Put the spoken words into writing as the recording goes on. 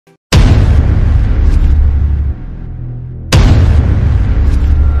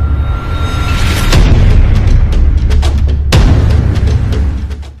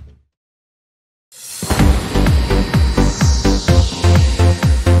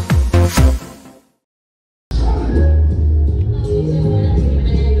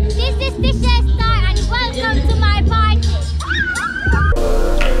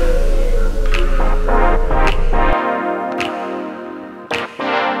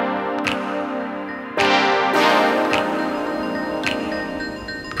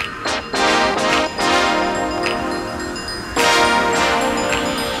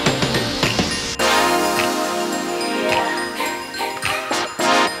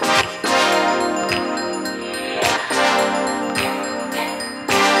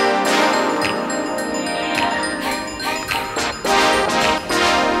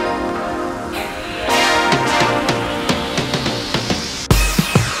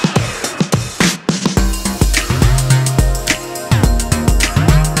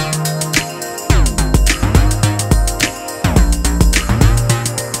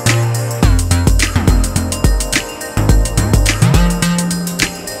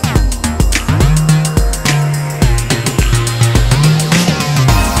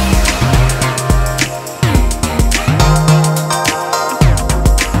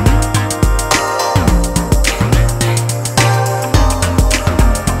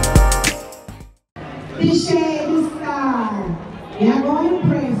Teshae Star. We are going to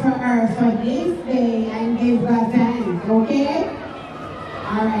pray for her for this day and give God thanks, okay?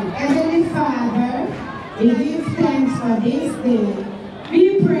 Alright, Heavenly Father, we give thanks for this day.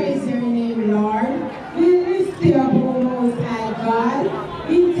 We praise your name, Lord. We lift you up, O Most High God.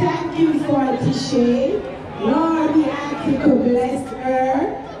 We thank you for Teshae. Lord, we ask you to bless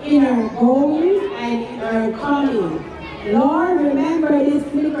her in her going and in her coming. Lord, remember this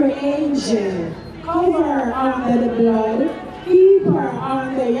little angel. Cover her under the blood. Keep her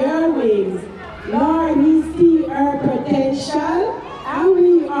under your wings. Lord, we see her potential, and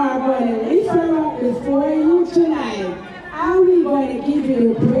we are going to lift her up before you tonight. And we're going to give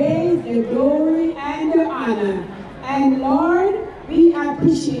you the praise, the glory, and the honor. And Lord, we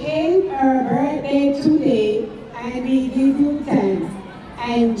appreciate her birthday today, and we give you thanks.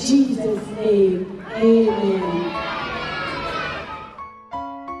 In Jesus' name, amen.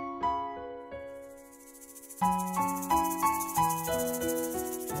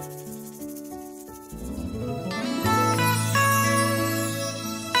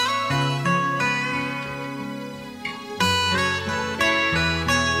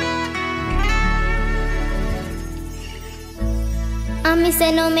 Me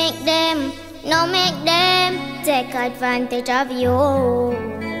say no make them take advantage of you.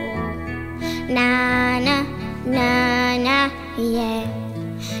 Nah, nah, nah, nah, yeah.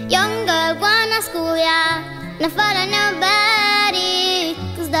 Young girl wanna school, yeah. No follow nobody,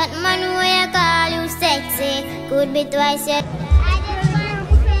 cause that man where you call you sexy could be twice yet.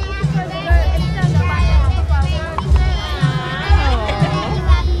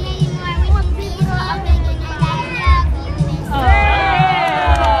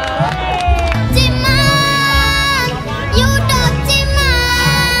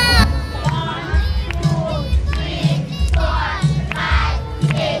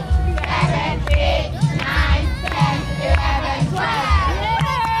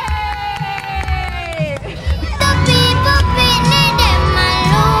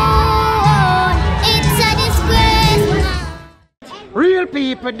 Real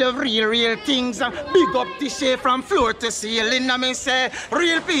people, the real things. Big up Teshae from floor to ceiling. I mean say,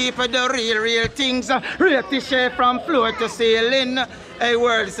 real people, the real things. Real Teshae from floor to ceiling. Hey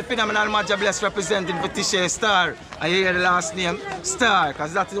world, it's a phenomenal Maja Bless representing for Teshae Star. I hear the last name, Star,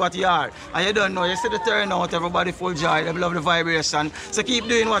 because that's what you are. And you don't know, you see the turnout, everybody full joy, they love the vibration. So keep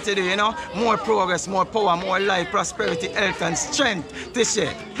doing what you do, you know. More progress, more power, more life, prosperity, health and strength.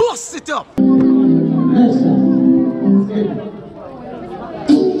 Teshae, bust it up!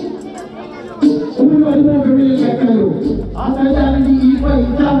 Everybody know the real check you. After that, the equal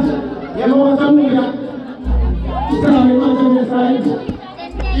intent, you know what's up with that? Sorry, man, on the side.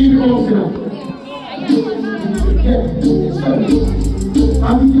 Keep it open. Yeah,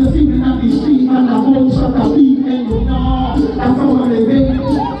 I mean, you're sitting at the street and the whole shot of beat, and you know, that's how they make.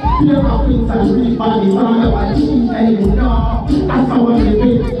 Fear of things and read by the sound of a cheat, and you know, that's how they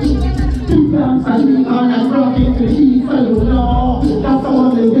make. Two times and we are and rock into the east, and you know, that's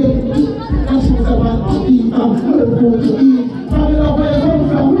how they make.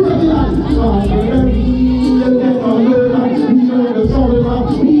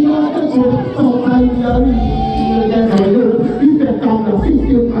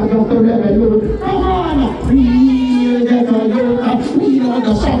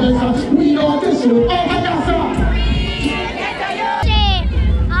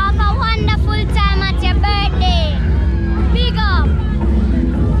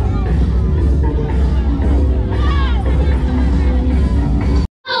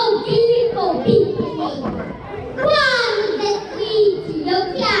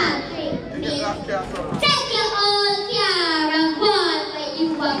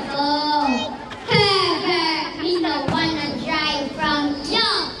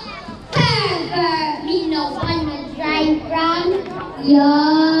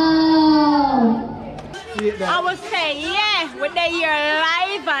 I would say, yeah, we're there here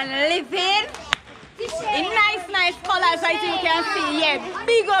live and living in nice colors as you can see. Yeah,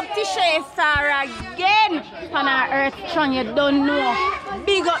 big up Teshae Star again on our earth strong, you don't know.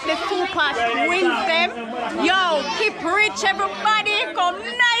 Big up the super wins them. Yo, keep rich everybody, come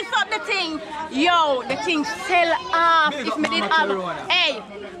nice up the thing. Yo, the thing sell off. If me did have, hey,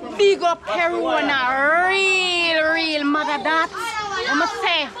 big up Perona, real mother that. I must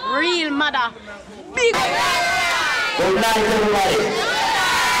say, real mother. Big. Good night, everybody.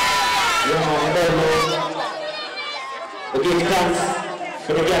 We give thanks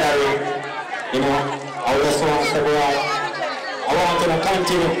for the gathering. You know, I just want to say, I want to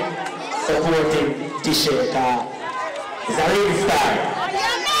continue supporting Teshae. It's a real star.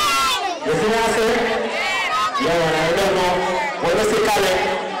 You see what I say? Yeah, I don't know. When you say talent,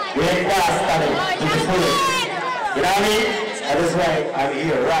 we ain't past talent. To the fullest. You know what I mean? That is why I'm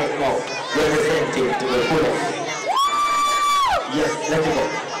here right now, representing to the fullest. Yes, let it go.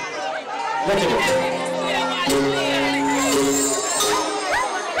 Let it go.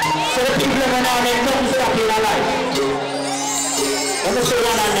 So the people that are make nothing stop in our life. Let me say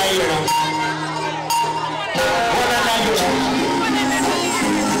one and nine, you know. One and nine, you know.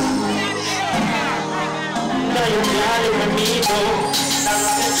 Now you can't live with me, though.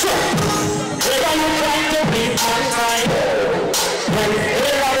 Sure. Whether you trying to be on time, when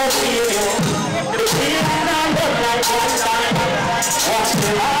it's I don't feel you. The people now look like one time. Watch the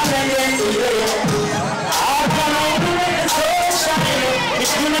light and then you lay. How can I do it so shine?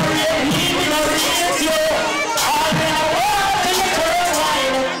 If you don't read me, we don't read you. I'll be a walk in the turn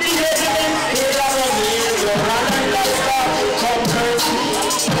line. The evidence is I don't need you. Run and let's start to come first.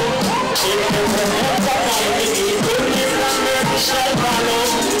 If you remember my baby, you live and let me shall follow.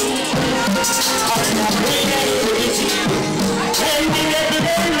 I'm not bringing activity. And the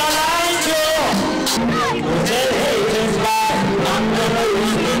evidence I like you. Don't tell haters why I'm gonna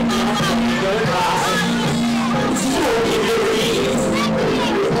lose it. Goodbye. So give the breeze.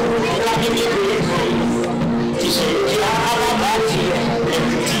 Give me the breeze. T-shirt, yeah, I'm a party.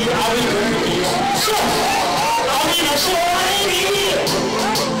 Every tea, I will burn it. So, I'm in a show I need.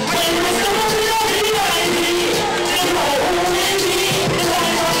 When we come up with a big idea, you know who we be. The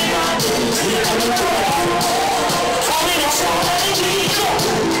life of the man. I'm in a show I need.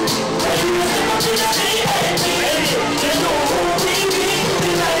 When we come up with a big idea, you know who we be.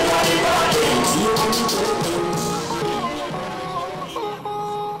 The life of the man.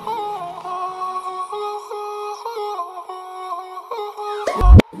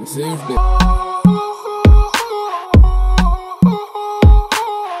 Sempre.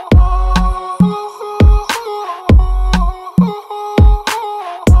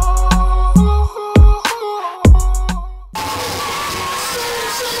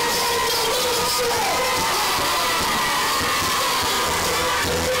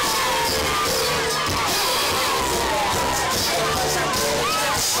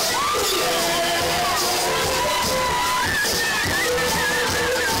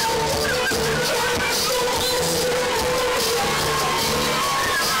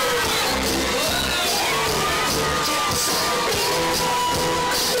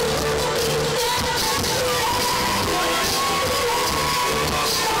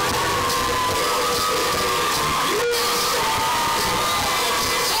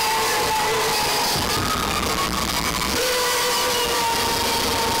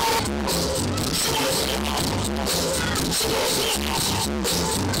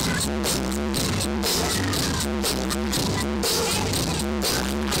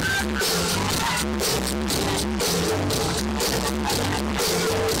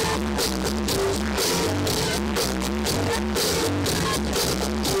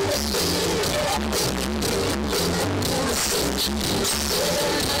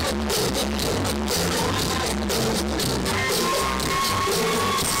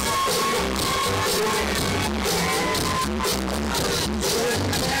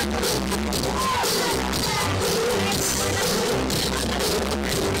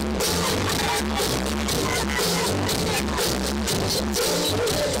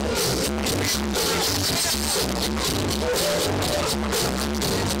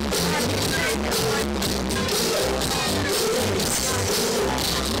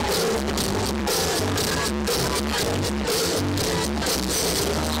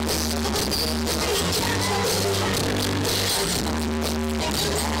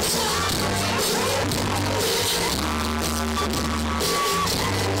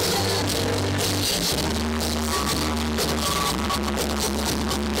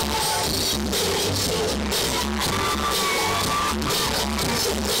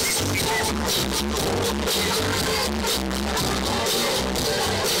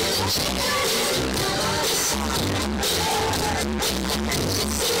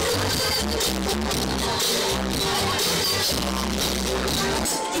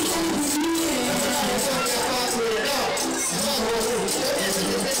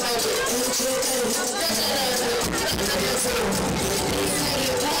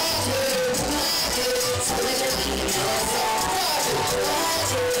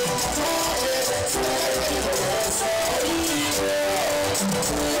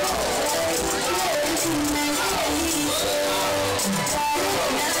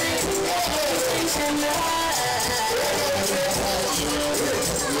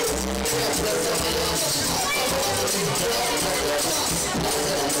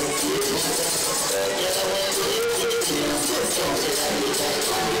 Yeah.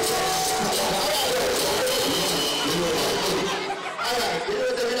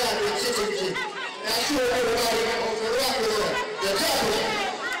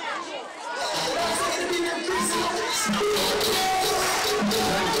 Everybody